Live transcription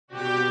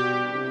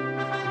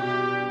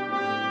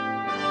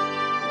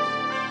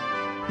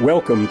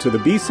Welcome to the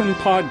Beeson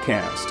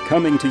Podcast,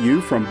 coming to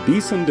you from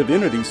Beeson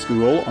Divinity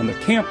School on the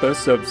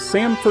campus of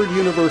Samford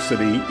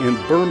University in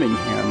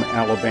Birmingham,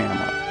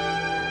 Alabama.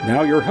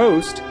 Now your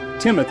host,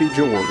 Timothy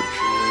George.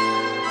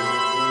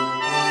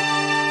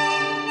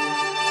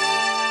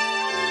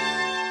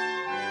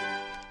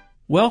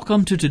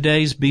 Welcome to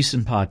today's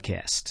Beeson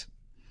Podcast.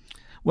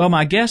 Well,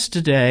 my guest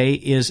today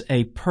is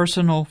a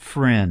personal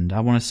friend. I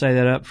want to say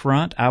that up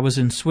front. I was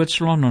in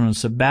Switzerland on a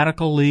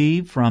sabbatical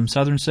leave from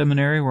Southern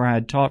Seminary where I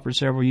had taught for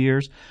several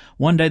years.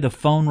 One day the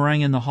phone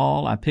rang in the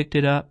hall. I picked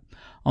it up.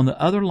 On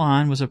the other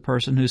line was a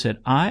person who said,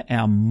 "I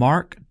am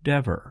Mark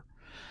Dever.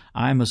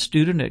 I am a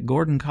student at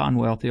Gordon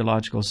Conwell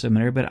Theological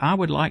Seminary, but I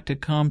would like to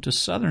come to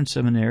Southern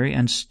Seminary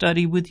and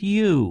study with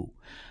you."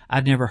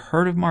 I'd never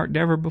heard of Mark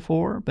Dever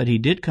before, but he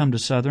did come to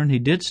Southern. He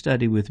did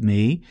study with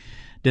me.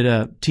 Did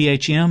a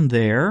THM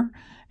there,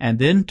 and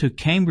then to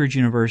Cambridge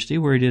University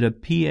where he did a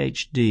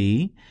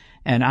PhD,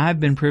 and I've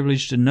been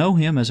privileged to know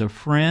him as a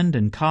friend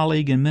and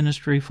colleague in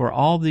ministry for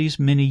all these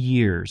many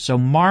years. So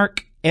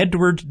Mark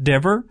Edward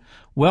Dever,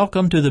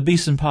 welcome to the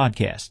Beeson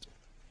Podcast.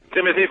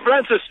 Timothy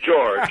Francis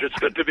George, it's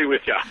good to be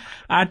with you.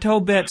 I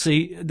told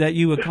Betsy that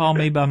you would call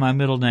me by my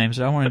middle name,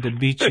 so I wanted to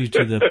beat you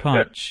to the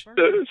punch.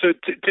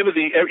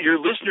 Timothy, your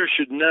listeners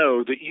should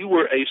know that you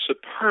were a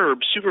superb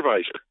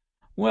supervisor.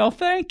 Well,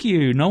 thank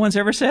you. No one's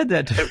ever said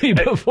that to me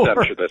before.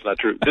 I'm sure that's not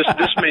true. This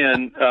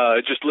man,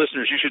 just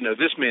listeners, you should know,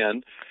 this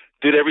man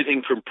did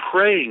everything from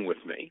praying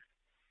with me,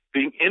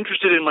 being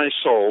interested in my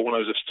soul when I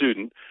was a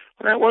student,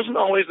 and that wasn't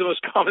always the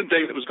most common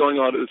thing that was going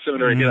on at the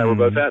seminary. He and I were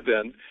both at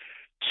then,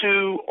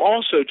 to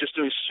also just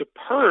doing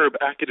superb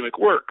academic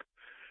work.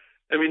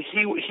 I mean,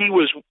 he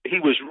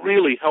was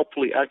really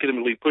helpfully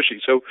academically pushing.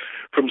 So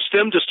from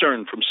stem to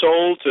stern, from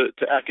soul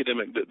to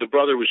academic, the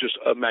brother was just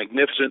a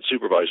magnificent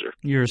supervisor.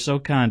 You're so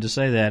kind to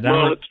say that.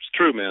 Well, it's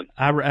true, man.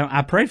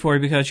 I prayed for you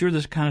because you're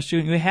the kind of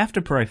student we have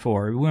to pray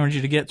for. We wanted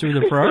you to get through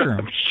the program.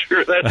 I'm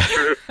sure that's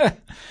true.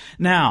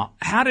 Now,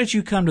 how did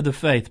you come to the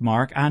faith,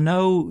 Mark? I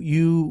know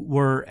you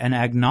were an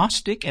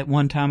agnostic at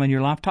one time in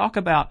your life. Talk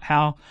about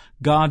how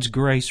God's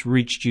grace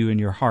reached you in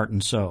your heart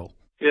and soul.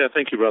 Yeah,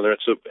 thank you, brother.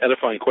 It's an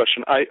edifying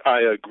question.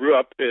 I grew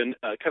up in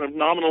a kind of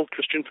nominal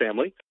Christian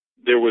family.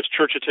 There was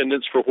church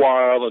attendance for a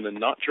while and then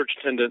not church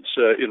attendance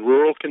in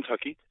rural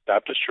Kentucky,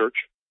 Baptist church.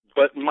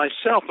 But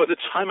myself, by the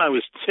time I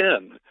was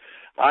 10,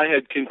 I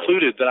had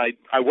concluded that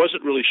I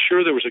wasn't really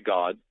sure there was a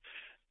God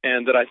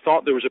and that I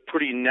thought there was a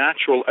pretty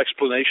natural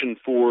explanation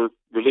for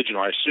religion,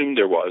 or I assumed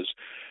there was,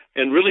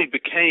 and really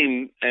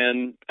became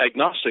an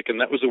agnostic,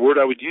 and that was the word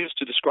I would use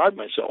to describe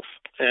myself.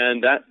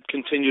 And that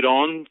continued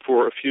on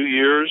for a few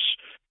years.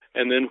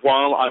 And then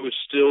while I was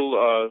still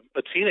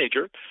a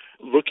teenager,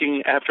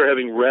 looking after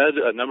having read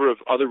a number of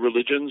other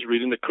religions,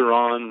 reading the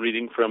Quran,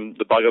 reading from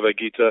the Bhagavad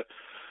Gita,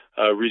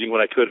 reading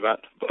what I could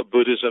about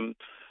Buddhism,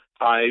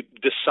 I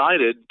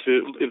decided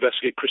to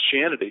investigate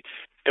Christianity.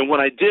 And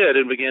when I did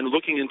and began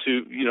looking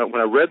into,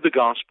 when I read the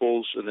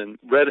Gospels and then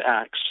read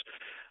Acts,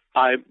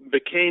 I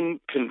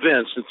became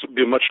convinced, it's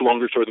a much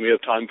longer story than we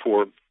have time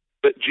for,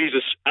 that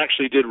Jesus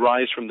actually did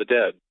rise from the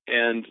dead.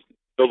 And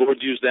the Lord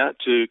used that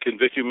to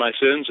convict me of my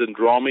sins and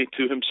draw me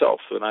to himself,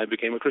 and I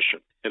became a Christian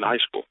in high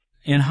school.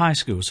 In high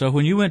school. So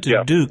when you went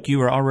to Duke, you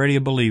were already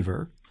a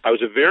believer. I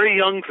was a very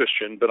young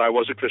Christian, but I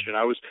was a Christian.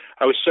 I was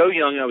so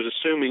young, I was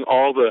assuming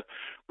all the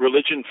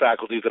religion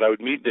faculty that I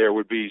would meet there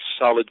would be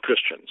solid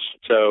Christians.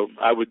 So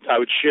I would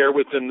share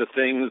with them the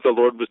things the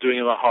Lord was doing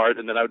in my heart,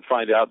 and then I would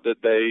find out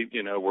that they,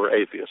 were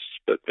atheists.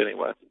 But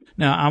anyway.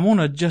 Now, I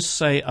want to just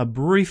say a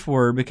brief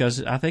word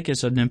because I think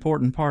it's an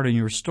important part in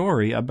your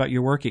story about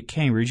your work at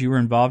Cambridge. You were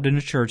involved in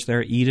a church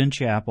there, Eden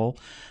Chapel,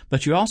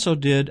 but you also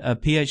did a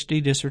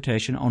PhD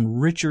dissertation on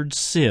Richard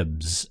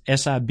Sibbes,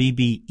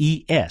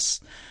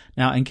 Sibbes.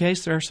 Now, in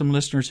case there are some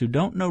listeners who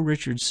don't know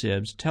Richard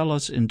Sibbes, tell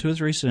us in 2 or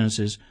 3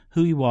 sentences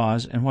who he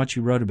was and what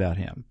you wrote about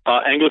him.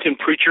 Anglican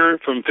preacher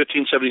from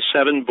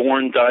 1577,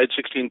 born, died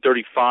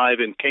 1635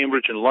 in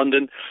Cambridge and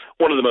London,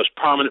 one of the most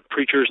prominent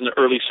preachers in the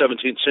early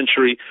 17th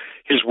century.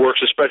 His works,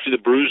 especially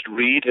The Bruised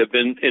Reed, have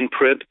been in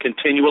print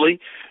continually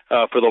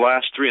for the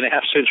last 3.5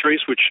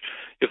 centuries, which,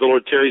 if the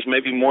Lord tarries, may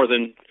be more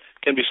than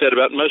can be said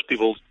about most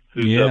people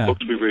whose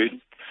books we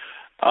read.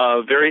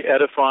 Very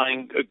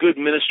edifying, a good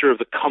minister of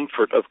the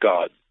comfort of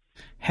God.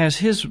 Has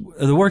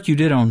the work you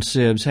did on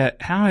Sibbes,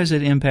 how has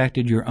it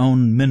impacted your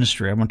own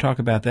ministry? I'm going to talk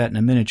about that in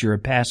a minute. You're a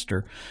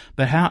pastor.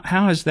 But how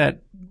has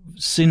that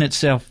seen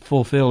itself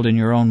fulfilled in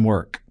your own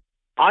work?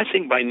 I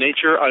think by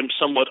nature I'm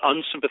somewhat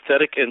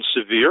unsympathetic and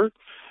severe.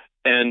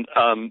 And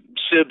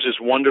Sibbes is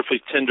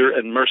wonderfully tender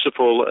and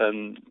merciful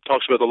and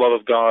talks about the love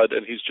of God,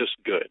 and he's just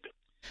good.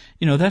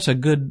 That's a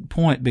good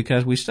point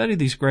because we study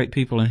these great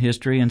people in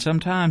history, and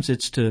sometimes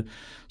it's to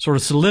sort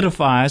of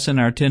solidify us in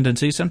our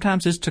tendencies.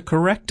 Sometimes it's to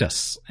correct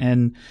us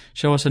and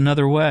show us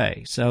another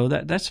way. So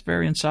that's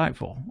very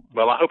insightful.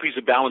 Well, I hope he's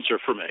a balancer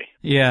for me.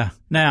 Yeah.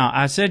 Now,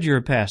 I said you're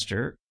a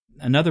pastor.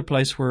 Another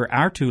place where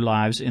our two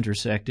lives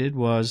intersected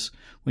was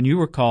when you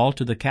were called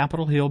to the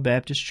Capitol Hill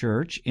Baptist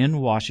Church in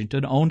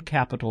Washington, on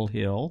Capitol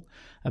Hill,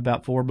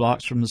 about 4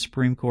 blocks from the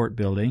Supreme Court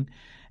building.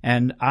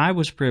 And I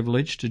was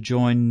privileged to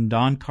join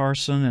Don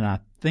Carson and I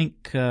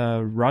think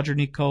Roger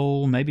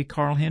Nicole, maybe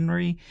Carl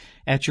Henry,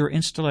 at your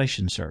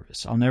installation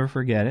service. I'll never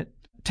forget it.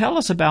 Tell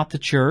us about the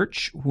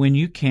church when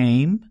you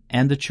came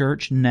and the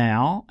church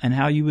now and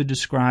how you would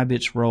describe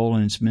its role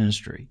in its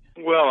ministry.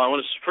 Well, I want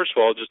to, first of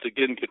all, just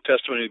again give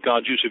testimony to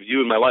God's use of you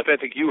in my life. I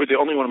think you were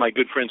the only one of my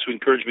good friends who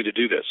encouraged me to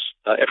do this.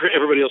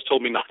 Everybody else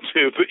told me not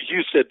to, but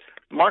you said,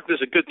 Mark, this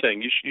is a good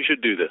thing. You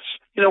should do this.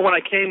 You know, when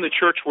I came, the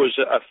church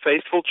was a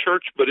faithful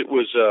church, but it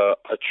was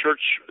a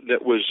church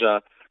that was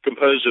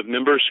composed of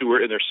members who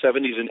were in their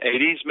 70s and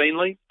 80s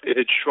mainly. It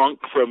had shrunk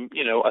from,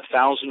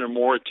 1,000 or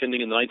more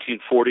attending in the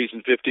 1940s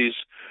and 50s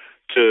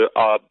to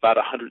about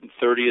 130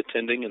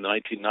 attending in the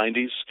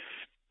 1990s.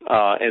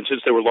 And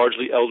since they were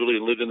largely elderly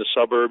and lived in the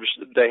suburbs,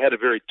 they had a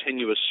very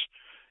tenuous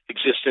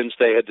existence.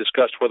 They had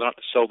discussed whether or not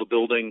to sell the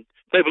building.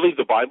 They believed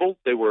the Bible.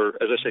 They were,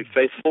 as I say,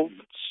 faithful.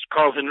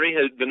 Carl Henry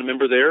had been a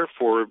member there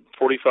for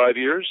 45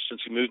 years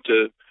since he moved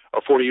to,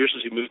 or 40 years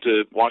since he moved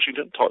to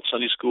Washington, taught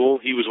Sunday school.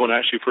 He was one who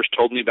actually first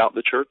told me about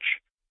the church.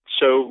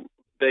 So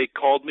they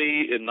called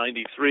me in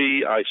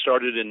 93. I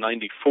started in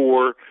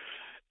 94.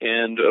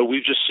 And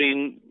we've just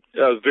seen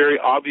very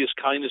obvious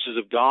kindnesses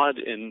of God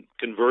in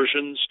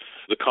conversions.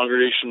 The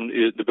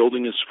congregation, the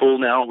building is full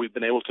now. We've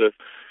been able to,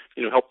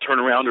 help turn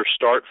around or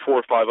start 4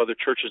 or 5 other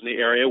churches in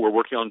the area. We're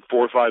working on 4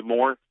 or 5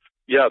 more.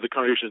 Yeah, the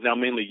congregation is now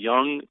mainly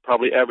young.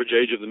 Probably average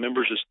age of the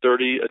members is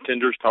 30.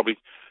 Attenders probably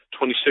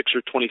 26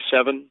 or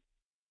 27.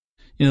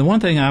 The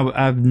one thing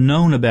I've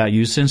known about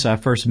you since I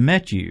first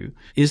met you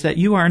is that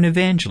you are an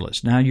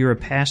evangelist. Now, you're a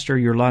pastor,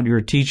 you're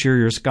a teacher,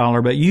 you're a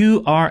scholar, but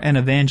you are an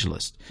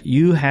evangelist.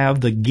 You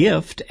have the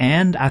gift,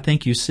 and I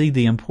think you see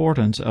the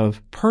importance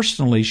of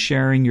personally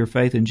sharing your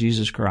faith in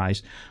Jesus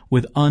Christ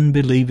with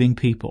unbelieving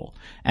people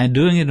and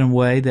doing it in a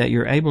way that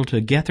you're able to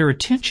get their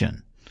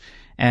attention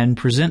and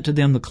present to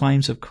them the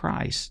claims of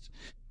Christ.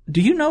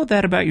 Do you know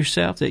that about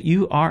yourself, that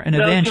you are an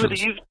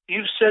evangelist? Timothy,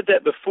 you've said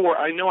that before.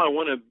 I know I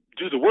want to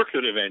do the work of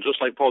an evangelist,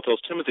 like Paul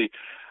tells Timothy.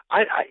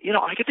 I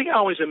think I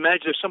always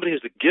imagine if somebody has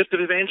the gift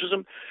of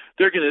evangelism,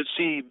 they're going to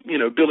see,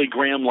 Billy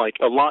Graham like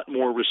a lot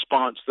more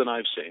response than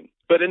I've seen.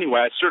 But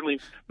anyway, I certainly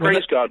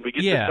praise God. We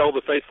get to tell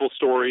the faithful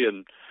story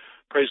and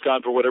praise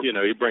God for whatever,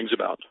 he brings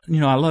about.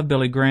 I love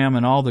Billy Graham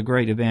and all the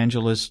great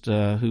evangelists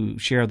who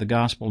share the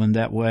gospel in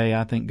that way.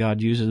 I think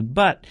God uses it.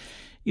 But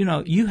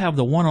you have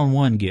the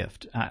one-on-one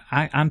gift.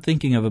 I'm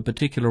thinking of a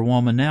particular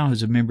woman now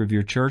who's a member of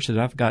your church that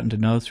I've gotten to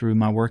know through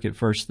my work at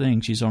First Thing.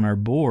 She's on our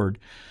board,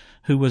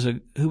 who was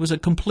a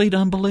complete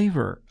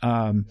unbeliever.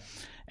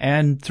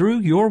 And through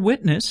your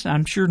witness,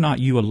 I'm sure not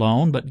you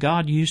alone, but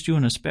God used you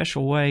in a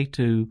special way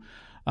to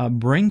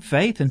bring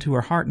faith into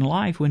her heart and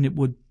life when it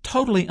was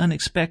totally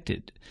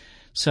unexpected.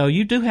 So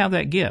you do have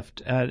that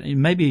gift.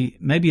 Maybe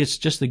it's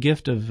just the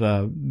gift of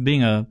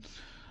being a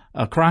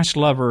Christ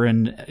lover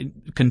and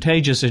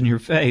contagious in your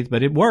faith,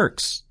 but it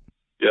works.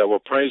 Yeah, well,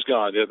 praise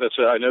God. Yeah,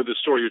 I know the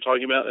story you're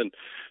talking about, and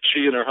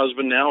she and her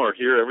husband now are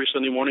here every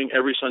Sunday morning,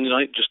 every Sunday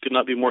night. Just could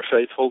not be more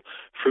faithful.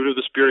 Fruit of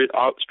the Spirit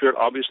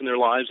obvious in their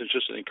lives. It's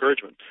just an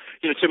encouragement.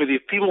 Timothy,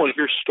 if people want to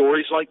hear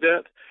stories like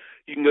that,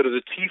 you can go to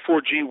the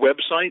T4G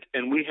website,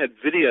 and we had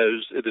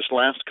videos at this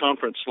last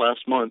conference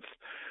last month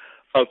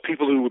of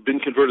people who had been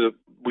converted.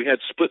 We had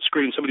split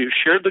screen, somebody who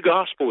shared the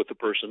gospel with the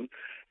person,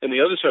 and the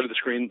other side of the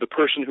screen, the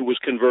person who was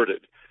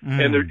converted.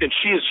 And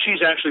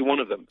she's actually one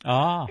of them.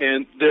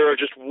 And there are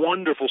just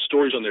wonderful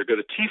stories on there. Go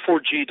to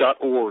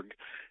T4G.org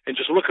and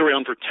just look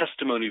around for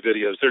testimony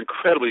videos. They're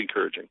incredibly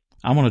encouraging.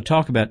 I want to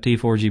talk about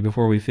T4G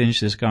before we finish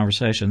this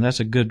conversation. That's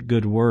a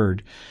good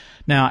word.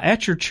 Now,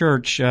 at your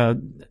church,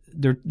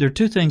 there are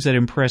 2 things that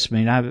impress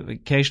me, and I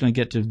occasionally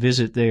get to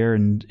visit there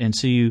and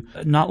see you.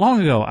 Not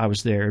long ago, I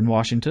was there in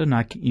Washington.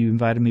 You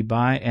invited me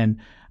by, and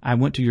I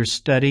went to your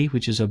study,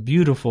 which is a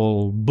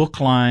beautiful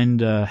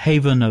book-lined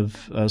haven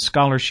of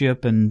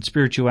scholarship and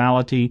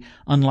spirituality,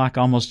 unlike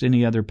almost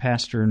any other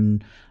pastor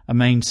in a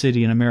main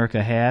city in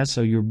America has.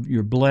 So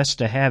you're blessed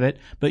to have it,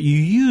 but you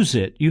use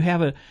it. You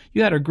had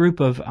a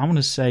group of, I want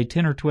to say,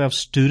 10 or 12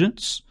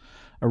 students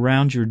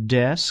around your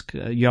desk.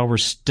 Y'all were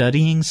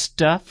studying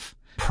stuff,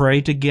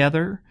 pray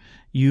together.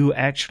 You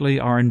actually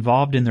are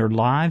involved in their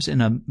lives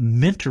in a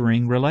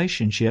mentoring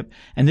relationship.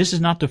 And this is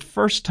not the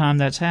first time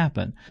that's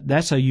happened.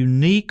 That's a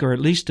unique, or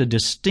at least a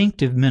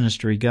distinctive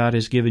ministry God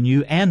has given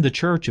you, and the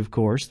church, of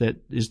course, that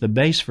is the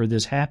base for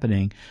this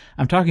happening.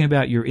 I'm talking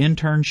about your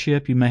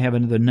internship. You may have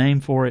another name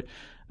for it.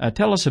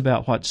 Tell us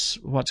about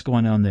what's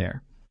going on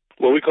there.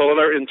 Well, we call it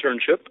our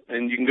internship,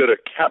 and you can go to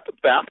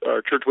CAPBAP,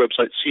 our church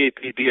website,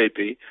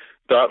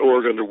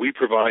 CAPBAP.org, under We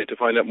Provide, to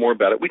find out more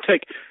about it. We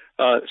take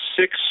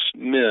 6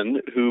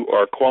 men who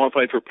are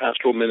qualified for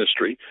pastoral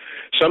ministry.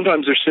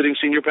 Sometimes they're sitting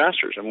senior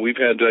pastors. I mean, we've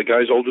had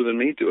guys older than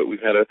me do it.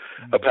 We've had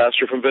a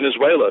pastor from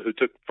Venezuela who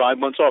took 5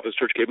 months off. His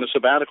church gave him a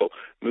sabbatical,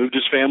 moved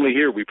his family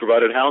here. We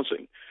provided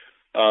housing.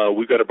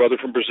 We've got a brother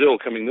from Brazil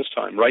coming this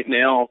time. Right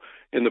now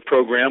in the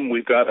program,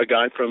 we've got a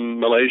guy from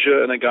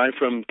Malaysia and a guy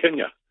from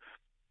Kenya.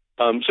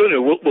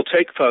 We'll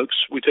take folks.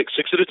 We take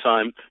 6 at a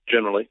time,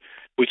 generally.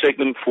 We take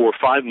them for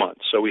 5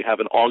 months. So we have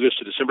an August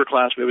to December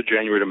class. We have a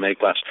January to May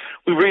class.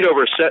 We read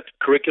over a set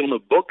curriculum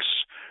of books.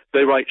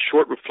 They write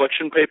short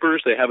reflection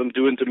papers. They have them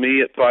due into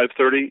me at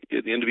 5:30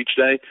 at the end of each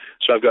day.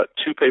 So I've got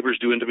 2 papers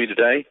due into me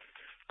today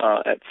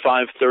at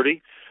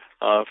 5:30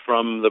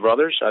 from the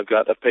brothers. I've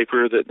got a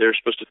paper that they're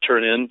supposed to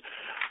turn in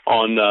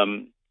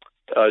on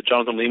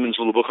Jonathan Leeman's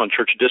little book on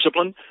church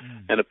discipline,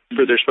 and a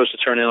paper they're supposed to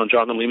turn in on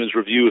Jonathan Leeman's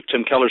review of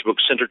Tim Keller's book,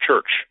 Center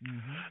Church.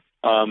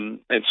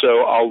 And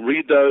so I'll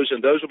read those,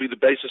 and those will be the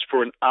basis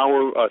for an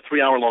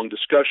 3-hour-long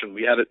discussion.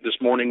 We had it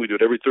this morning. We do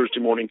it every Thursday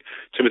morning.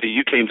 Timothy,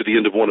 you came to the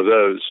end of one of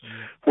those,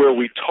 where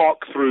we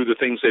talk through the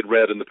things they'd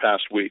read in the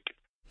past week.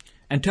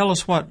 And tell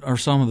us, what are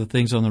some of the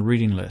things on the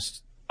reading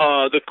list?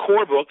 The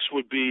core books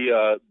would be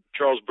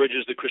Charles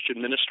Bridges' The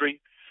Christian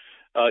Ministry,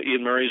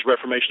 Ian Murray's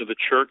Reformation of the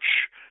Church,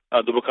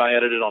 the book I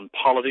edited on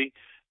polity,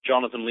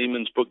 Jonathan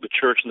Leeman's book, The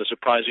Church and the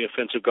Surprising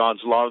Offense of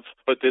God's Love.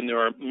 But then there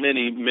are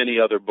many, many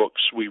other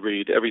books we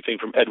read, everything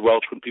from Ed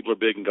Welch, When People Are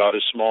Big and God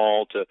is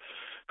Small, to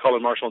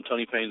Colin Marshall and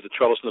Tony Payne's The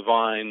Trellis and the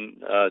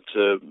Vine,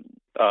 to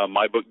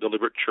my book,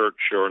 Deliberate Church,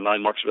 or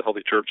 9 Marks of a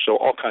Healthy Church, so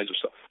all kinds of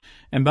stuff.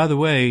 And by the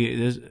way,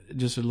 there's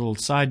just a little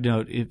side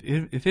note,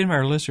 if any of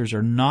our listeners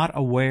are not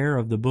aware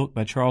of the book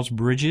by Charles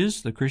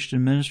Bridges, The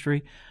Christian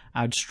Ministry,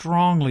 I'd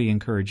strongly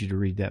encourage you to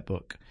read that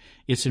book.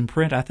 It's in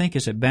print. I think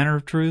it's at Banner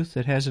of Truth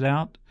that has it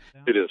out.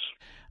 It is.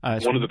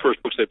 One of the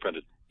first books they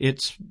printed.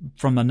 It's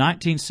from the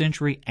 19th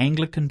century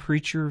Anglican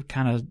preacher,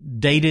 kind of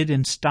dated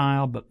in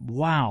style, but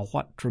wow,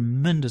 what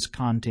tremendous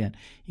content.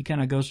 He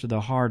kind of goes to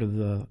the heart of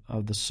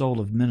the soul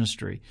of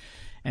ministry.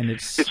 And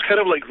it's kind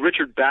of like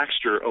Richard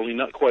Baxter, only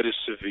not quite as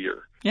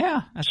severe.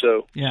 Yeah.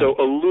 So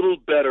a little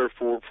better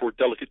for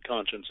delicate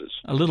consciences.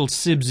 A little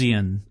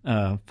Sibbesian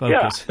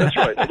focus. Yeah, that's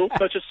right. A little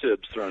touch of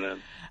Sibbs thrown in.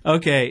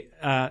 Okay.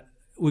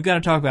 We've got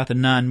to talk about the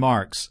 9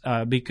 marks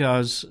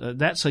because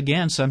that's,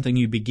 again, something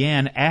you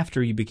began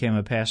after you became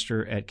a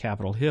pastor at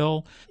Capitol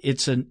Hill.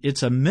 It's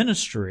a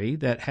ministry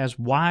that has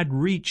wide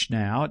reach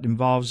now. It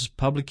involves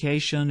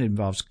publication, it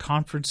involves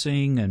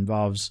conferencing, it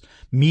involves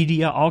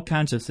media, all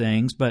kinds of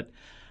things. But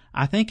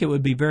I think it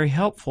would be very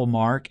helpful,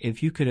 Mark,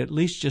 if you could at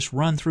least just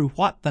run through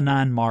what the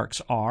 9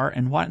 marks are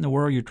and what in the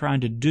world you're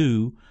trying to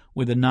do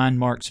with the 9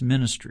 marks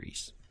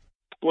ministries.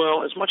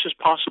 Well, as much as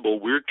possible,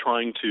 we're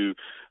trying to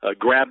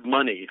grab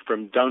money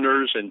from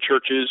donors and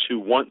churches who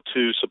want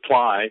to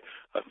supply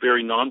a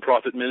very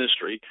nonprofit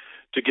ministry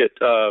to get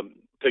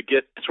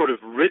sort of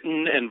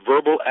written and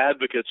verbal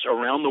advocates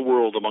around the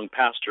world among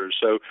pastors.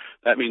 So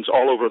that means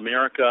all over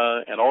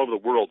America and all over the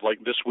world.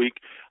 Like this week,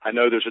 I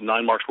know there's a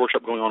 9 Marks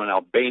workshop going on in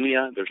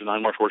Albania. There's a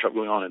 9 Marks workshop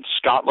going on in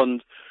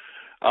Scotland.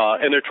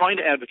 And they're trying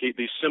to advocate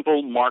these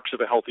simple marks of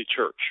a healthy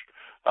church.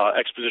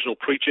 Expositional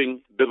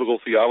preaching, biblical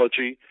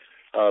theology,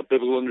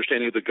 biblical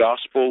understanding of the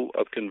gospel,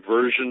 of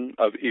conversion,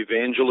 of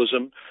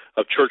evangelism,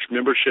 of church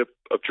membership,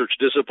 of church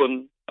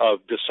discipline, of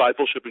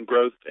discipleship and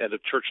growth, and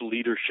of church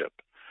leadership.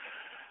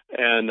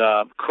 And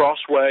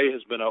Crossway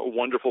has been a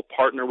wonderful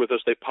partner with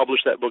us. They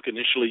published that book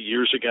initially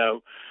years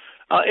ago.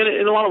 And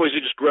in a lot of ways,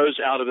 it just grows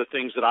out of the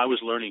things that I was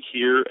learning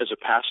here as a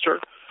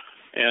pastor.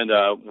 And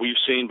we've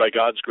seen, by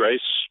God's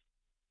grace,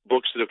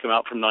 books that have come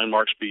out from 9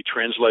 Marks be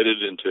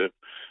translated into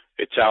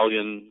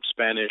Italian,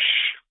 Spanish,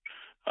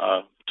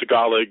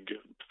 Tagalog,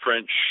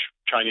 French,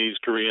 Chinese,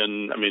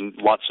 Korean,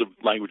 lots of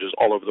languages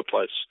all over the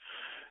place.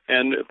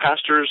 And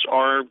pastors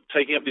are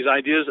taking up these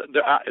ideas.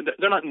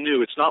 They're not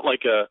new. It's not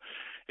like a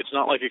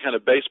kind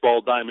of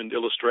baseball diamond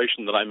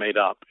illustration that I made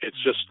up.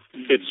 It's just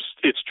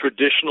it's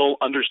traditional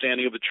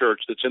understanding of the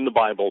church that's in the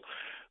Bible.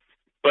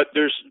 But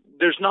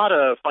there's not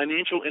a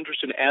financial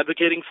interest in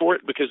advocating for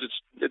it because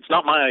it's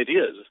not my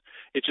ideas.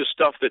 It's just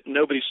stuff that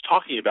nobody's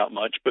talking about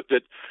much, but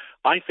that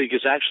I think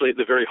is actually at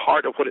the very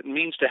heart of what it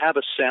means to have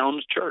a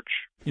sound church.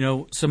 You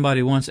know,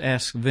 somebody once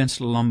asked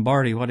Vince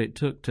Lombardi what it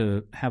took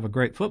to have a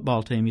great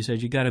football team. He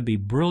said, you got to be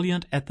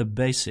brilliant at the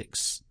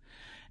basics.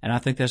 And I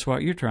think that's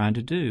what you're trying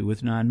to do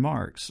with 9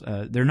 Marks.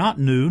 They're not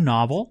new,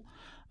 novel,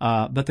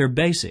 but they're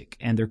basic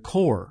and they're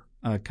core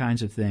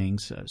kinds of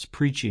things. It's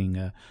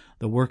preaching,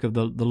 the work of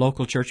the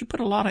local church. You put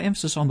a lot of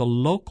emphasis on the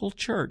local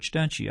church,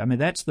 don't you?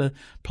 That's the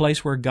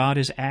place where God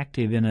is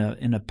active in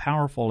a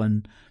powerful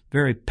and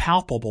very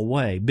palpable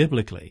way,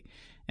 biblically.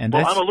 And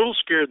I'm a little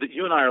scared that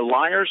you and I are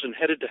liars and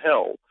headed to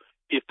hell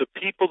if the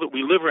people that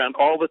we live around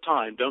all the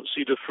time don't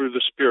see the fruit of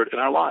the Spirit in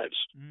our lives.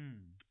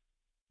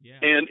 Yeah.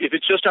 And if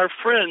it's just our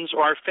friends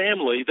or our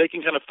family, they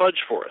can kind of fudge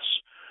for us.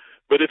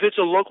 But if it's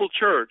a local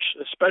church,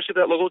 especially if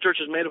that local church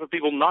is made up of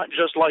people not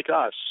just like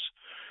us,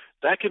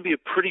 that can be a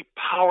pretty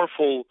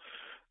powerful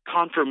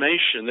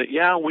confirmation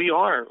that, we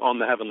are on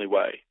the heavenly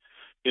way.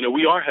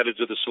 We are headed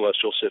to the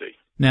celestial city.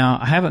 Now,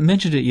 I haven't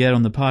mentioned it yet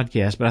on the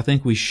podcast, but I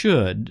think we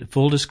should.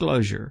 Full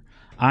disclosure,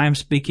 I am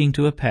speaking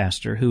to a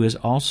pastor who is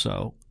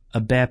also a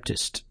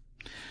Baptist.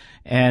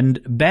 And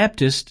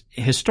Baptists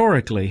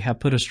historically have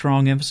put a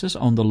strong emphasis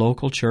on the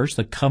local church,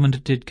 the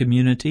covenanted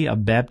community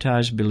of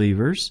baptized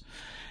believers,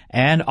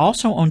 and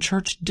also on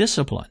church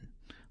discipline,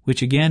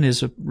 which again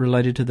is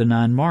related to the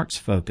 9 Marks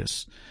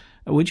focus.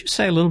 Would you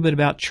say a little bit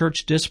about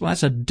church discipline?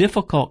 That's a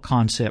difficult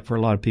concept for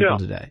a lot of people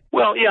today.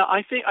 Well, yeah,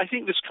 I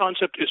think this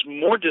concept is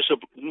more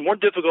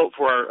difficult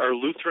for our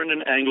Lutheran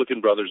and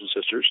Anglican brothers and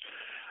sisters.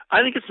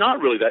 I think it's not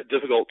really that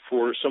difficult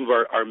for some of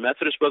our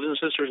Methodist brothers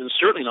and sisters, and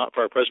certainly not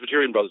for our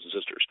Presbyterian brothers and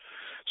sisters.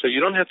 So you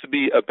don't have to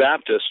be a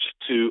Baptist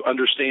to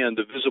understand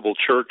the visible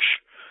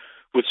church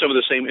with some of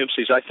the same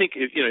emphases. I think,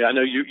 I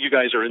know you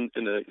guys are in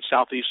the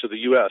southeast of the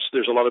U.S.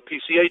 There's a lot of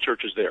PCA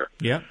churches there.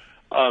 Yeah.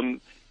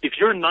 If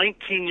you're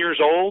 19 years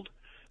old,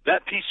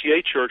 that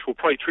PCA church will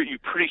probably treat you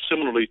pretty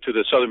similarly to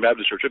the Southern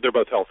Baptist Church if they're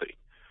both healthy.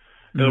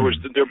 In other words,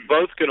 they're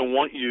both going to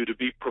want you to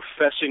be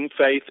professing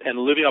faith and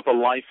living up a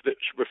life that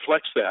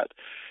reflects that.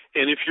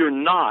 And if you're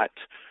not,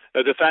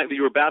 the fact that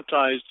you were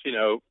baptized,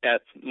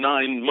 at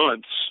 9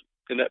 months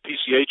in that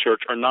PCA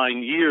church or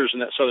 9 years in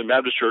that Southern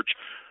Baptist Church,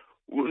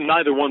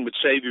 neither one would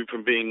save you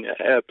from being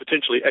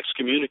potentially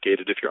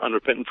excommunicated if you're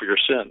unrepentant for your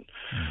sin.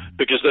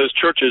 Because those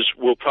churches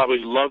will probably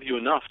love you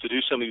enough to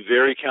do something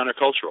very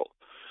countercultural,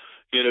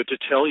 to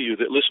tell you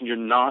that, listen, you're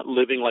not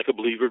living like a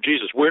believer of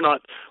Jesus. We're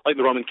not, like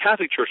the Roman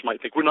Catholic Church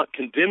might think, we're not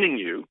condemning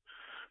you.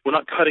 We're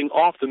not cutting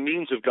off the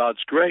means of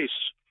God's grace,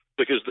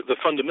 because the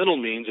fundamental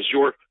means is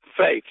your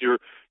faith, your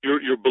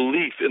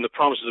belief in the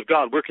promises of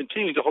God. We're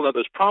continuing to hold out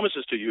those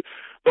promises to you,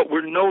 but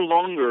we're no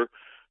longer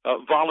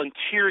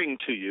volunteering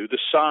to you the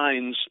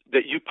signs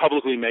that you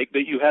publicly make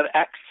that you have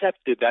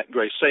accepted that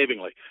grace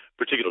savingly,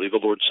 particularly the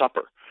Lord's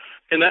Supper.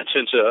 In that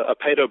sense, a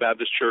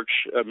Paedo-Baptist church,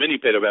 many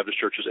Paedo-Baptist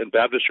churches and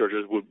Baptist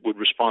churches would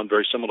respond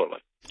very similarly.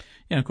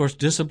 And of course,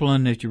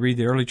 discipline, if you read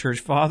the early church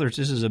fathers,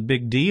 this is a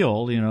big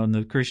deal, in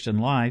the Christian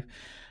life.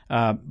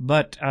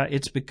 But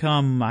it's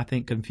become, I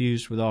think,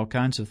 confused with all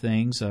kinds of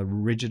things,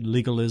 rigid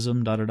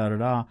legalism,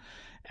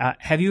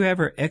 Have you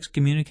ever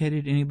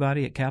excommunicated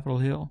anybody at Capitol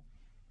Hill?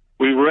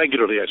 We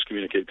regularly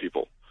excommunicate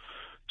people.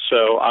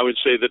 So I would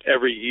say that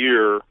every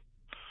year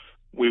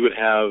we would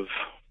have,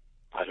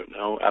 I don't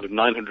know, out of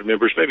 900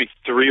 members, maybe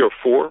 3 or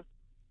 4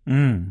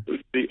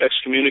 would be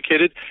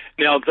excommunicated.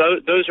 Now,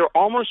 those are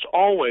almost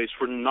always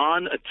for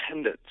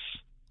non-attendance.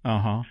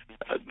 Uh-huh.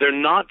 They're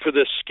not for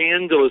the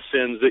scandalous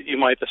sins that you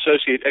might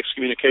associate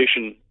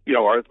excommunication,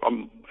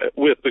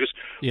 with. Because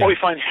what we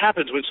find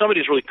happens when somebody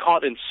is really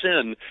caught in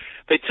sin,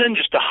 they tend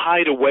just to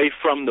hide away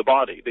from the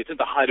body. They tend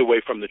to hide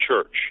away from the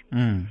church.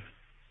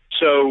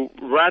 So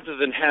rather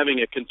than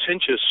having a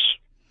contentious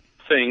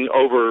thing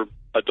over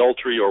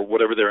adultery or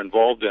whatever they're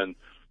involved in,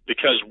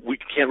 because we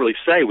can't really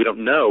say, we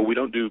don't know,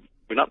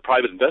 we're not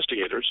private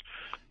investigators.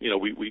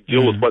 We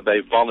deal with what they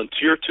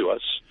volunteer to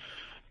us.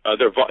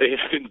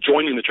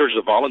 Joining the church is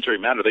a voluntary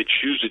matter. They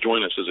choose to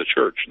join us as a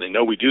church. They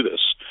know we do this.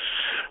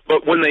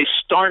 But when they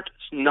start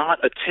not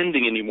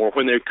attending anymore,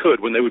 when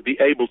they would be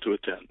able to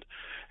attend,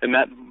 and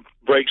that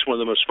breaks one of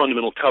the most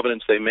fundamental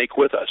covenants they make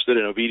with us, that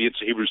in obedience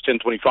to Hebrews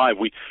 10:25,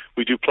 we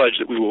do pledge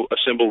that we will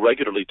assemble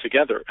regularly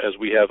together as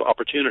we have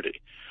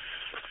opportunity.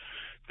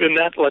 And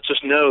that lets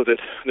us know that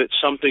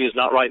something is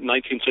not right.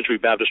 19th century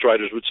Baptist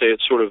writers would say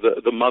it's sort of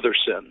the mother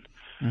sin.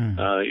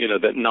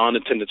 That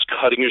non-attendance,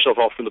 cutting yourself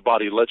off from the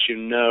body, lets you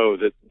know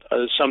that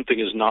something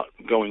is not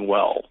going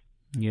well.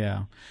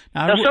 Yeah.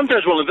 Now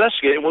sometimes we'll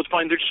investigate and we'll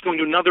find they're just going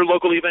to another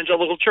local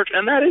evangelical church,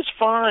 and that is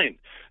fine.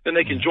 Then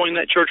they can join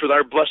that church with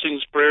our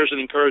blessings, prayers, and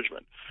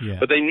encouragement. Yeah.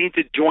 But they need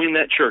to join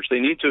that church.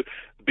 They need to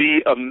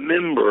be a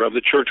member of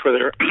the church where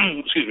they're,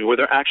 where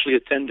they're actually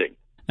attending.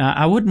 Now,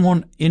 I wouldn't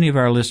want any of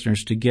our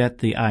listeners to get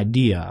the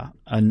idea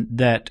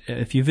that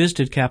if you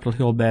visited Capitol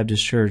Hill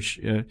Baptist Church,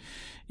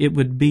 it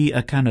would be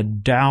a kind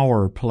of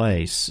dour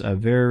place,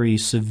 very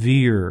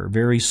severe,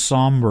 very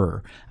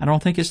somber. I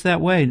don't think it's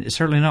that way.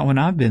 Certainly not when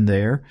I've been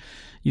there.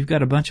 You've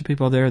got a bunch of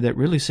people there that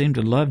really seem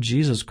to love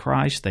Jesus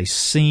Christ. They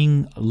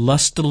sing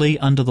lustily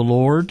unto the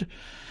Lord.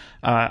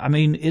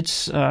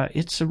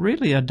 It's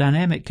really a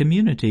dynamic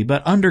community,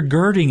 but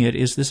undergirding it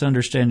is this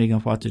understanding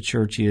of what the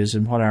church is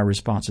and what our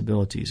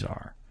responsibilities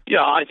are.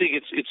 Yeah, I think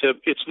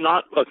it's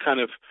not a kind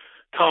of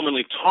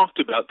commonly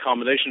talked about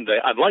combination today.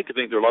 I'd like to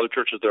think there are a lot of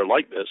churches that are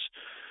like this,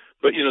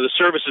 but the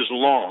service is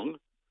long.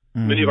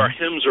 Many of our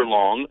hymns are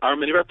long.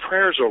 Many of our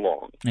prayers are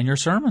long, and your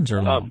sermons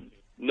are long.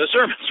 The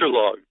sermons are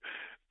long,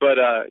 but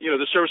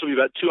the service will be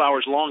about 2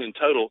 hours long in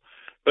total.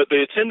 But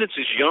the attendance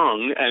is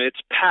young and it's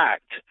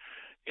packed.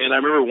 And I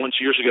remember once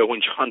years ago when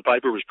John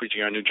Piper was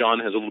preaching, I knew John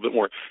has a little bit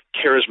more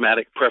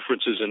charismatic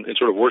preferences in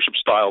sort of worship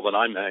style than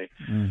I may.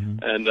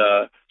 And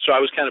so I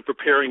was kind of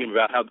preparing him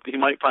about how he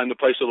might find the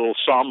place a little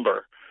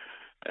somber.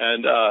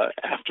 And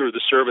after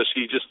the service,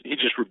 he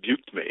just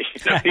rebuked me. He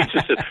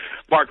just said,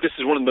 "Mark, this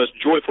is one of the most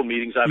joyful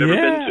meetings I've ever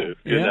been to."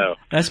 You know,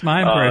 that's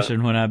my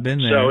impression when I've been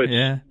there. So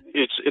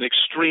it's an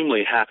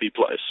extremely happy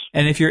place.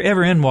 And if you're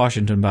ever in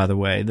Washington, by the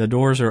way, the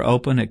doors are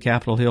open at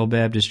Capitol Hill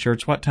Baptist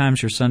Church. What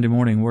time's your Sunday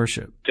morning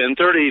worship?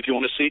 10:30. If you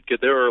want a seat,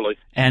 get there early.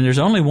 And there's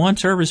only one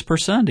service per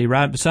Sunday,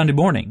 right? Sunday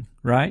morning,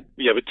 right?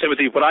 Yeah, but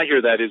Timothy, what I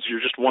hear that is you're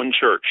just one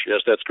church.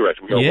 Yes, that's correct.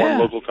 We got one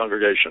local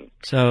congregation.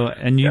 So,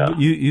 and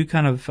you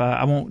kind of,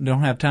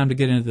 don't have time to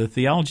get into the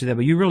theology of that,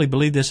 but you really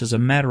believe this is a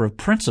matter of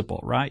principle,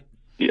 right?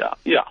 Yeah.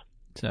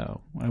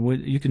 So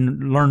you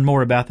can learn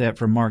more about that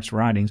from Mark's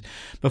writings.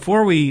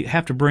 Before we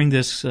have to bring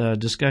this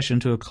discussion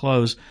to a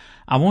close,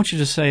 I want you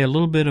to say a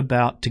little bit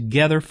about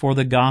Together for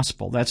the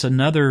Gospel. That's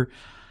another,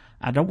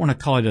 I don't want to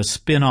call it a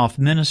spin-off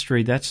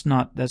ministry. That's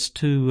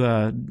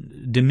too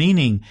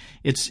demeaning.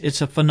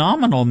 It's a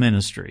phenomenal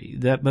ministry.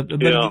 But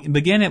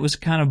again, it was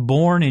kind of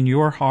born in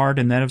your heart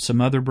and that of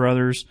some other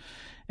brothers.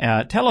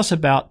 Tell us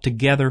about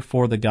Together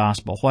for the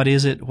Gospel. What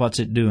is it? What's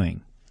it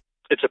doing?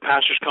 It's a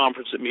pastors'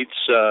 conference that meets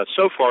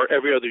so far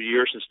every other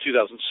year since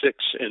 2006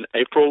 in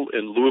April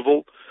in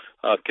Louisville,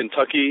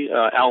 Kentucky.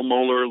 Al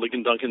Mohler,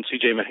 Ligon Duncan,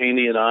 C.J.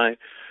 Mahaney, and I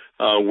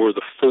were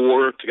the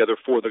four Together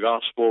for the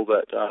Gospel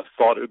that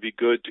thought it would be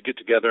good to get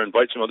together,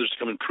 invite some others to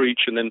come and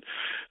preach, and then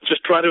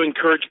just try to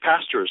encourage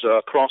pastors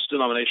across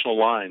denominational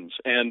lines.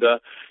 And,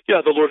 the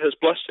Lord has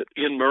blessed it.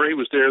 Ian Murray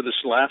was there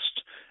this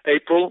last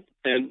April,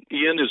 and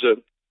Ian is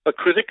a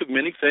critic of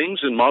many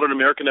things in modern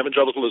American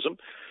evangelicalism.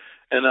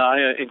 And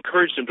I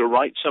encouraged him to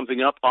write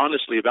something up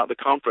honestly about the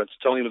conference,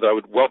 telling him that I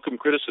would welcome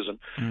criticism.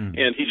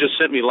 And he just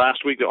sent me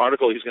last week the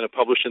article he's going to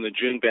publish in the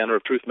June banner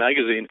of Truth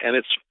magazine, and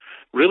it's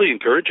really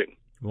encouraging.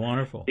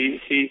 Wonderful.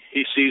 He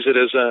sees it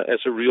as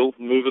a real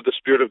move of the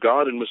Spirit of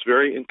God, and was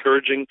very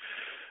encouraging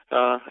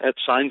at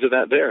signs of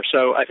that there.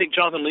 So I think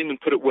Jonathan Leeman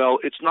put it well.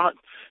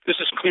 This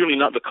is clearly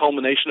not the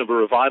culmination of a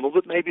revival,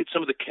 but maybe it's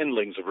some of the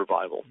kindlings of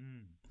revival.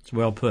 It's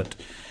well put.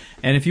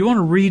 And if you want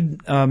to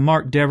read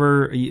Mark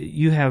Dever,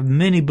 you have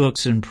many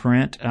books in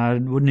print. I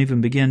wouldn't even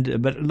begin to,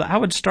 but I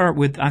would start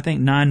with, I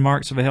think, 9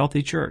 Marks of a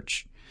Healthy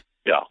Church.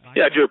 Yeah.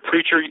 If you're a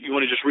preacher, you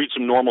want to just read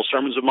some normal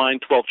sermons of mine,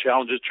 12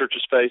 Challenges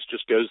Churches Face,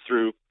 just goes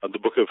through the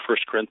book of 1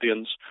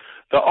 Corinthians.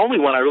 The only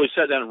one I really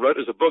sat down and wrote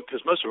as a book,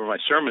 because most of my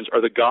sermons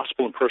are the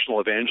gospel and personal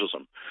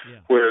evangelism,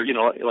 where,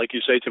 like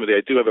you say, Timothy,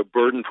 I do have a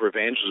burden for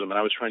evangelism, and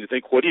I was trying to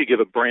think, what do you give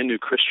a brand new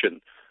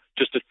Christian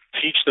just to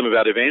teach them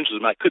about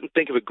evangelism? I couldn't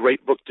think of a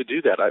great book to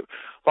do that. A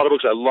lot of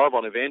books I love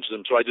on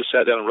evangelism, so I just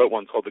sat down and wrote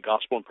one called The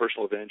Gospel and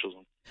Personal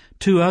Evangelism.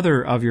 2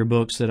 other of your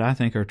books that I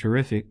think are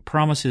terrific,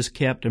 Promises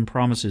Kept and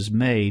Promises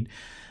Made,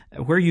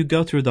 where you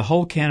go through the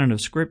whole canon of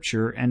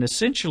Scripture, and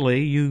essentially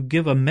you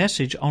give a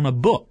message on a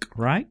book,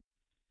 right?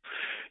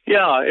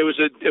 Yeah, it was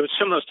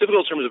some of the most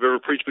difficult sermons I've ever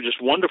preached, but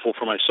just wonderful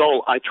for my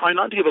soul. I try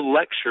not to give a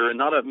lecture and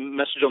not a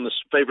message on this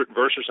favorite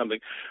verse or something,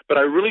 but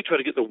I really try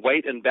to get the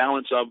weight and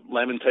balance of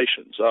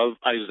Lamentations, of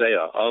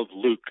Isaiah, of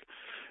Luke.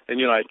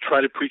 And, I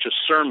try to preach a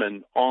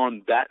sermon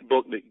on that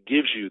book that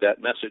gives you that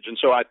message. And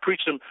so I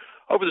preach them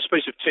over the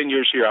space of 10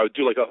 years here. I would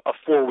do like a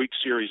 4-week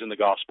series in the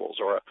Gospels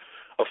or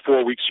a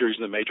 4-week series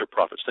in the major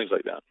prophets, things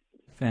like that.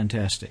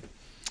 Fantastic.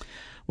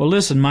 Well,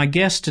 listen, my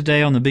guest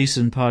today on the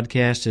Beeson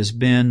Podcast has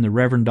been the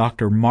Reverend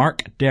Dr.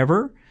 Mark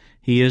Dever.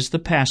 He is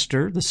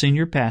the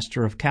senior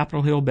pastor of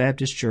Capitol Hill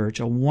Baptist Church,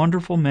 a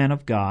wonderful man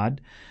of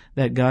God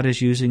that God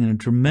is using in a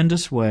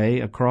tremendous way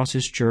across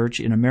His church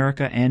in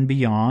America and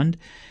beyond.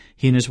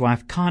 He and his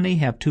wife Connie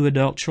have 2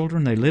 adult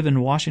children. They live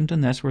in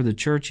Washington. That's where the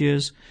church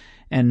is.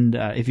 And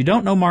if you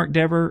don't know Mark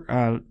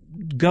Dever,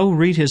 go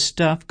read his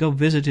stuff, go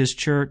visit his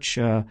church,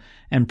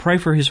 and pray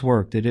for his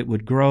work, that it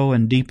would grow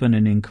and deepen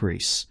and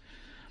increase.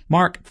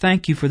 Mark,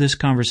 thank you for this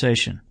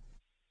conversation.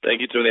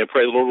 Thank you, Tony. I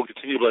pray the Lord will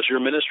continue to bless your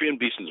ministry and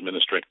Beeson's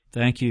ministry.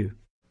 Thank you.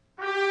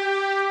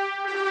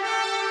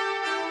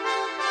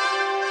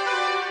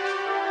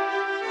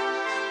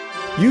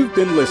 You've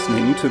been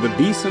listening to the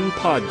Beeson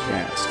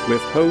Podcast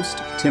with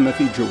host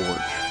Timothy George.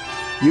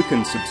 You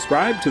can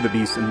subscribe to the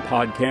Beeson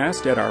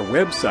Podcast at our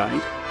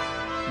website,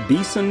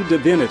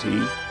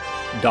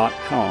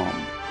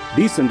 BeesonDivinity.com.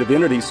 Beeson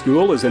Divinity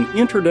School is an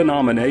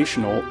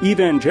interdenominational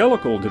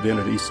evangelical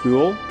divinity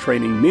school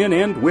training men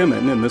and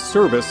women in the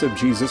service of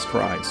Jesus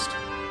Christ.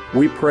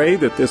 We pray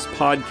that this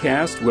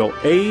podcast will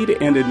aid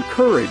and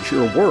encourage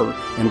your work,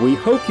 and we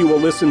hope you will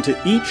listen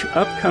to each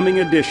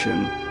upcoming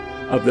edition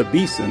of the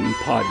Beeson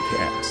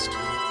Podcast.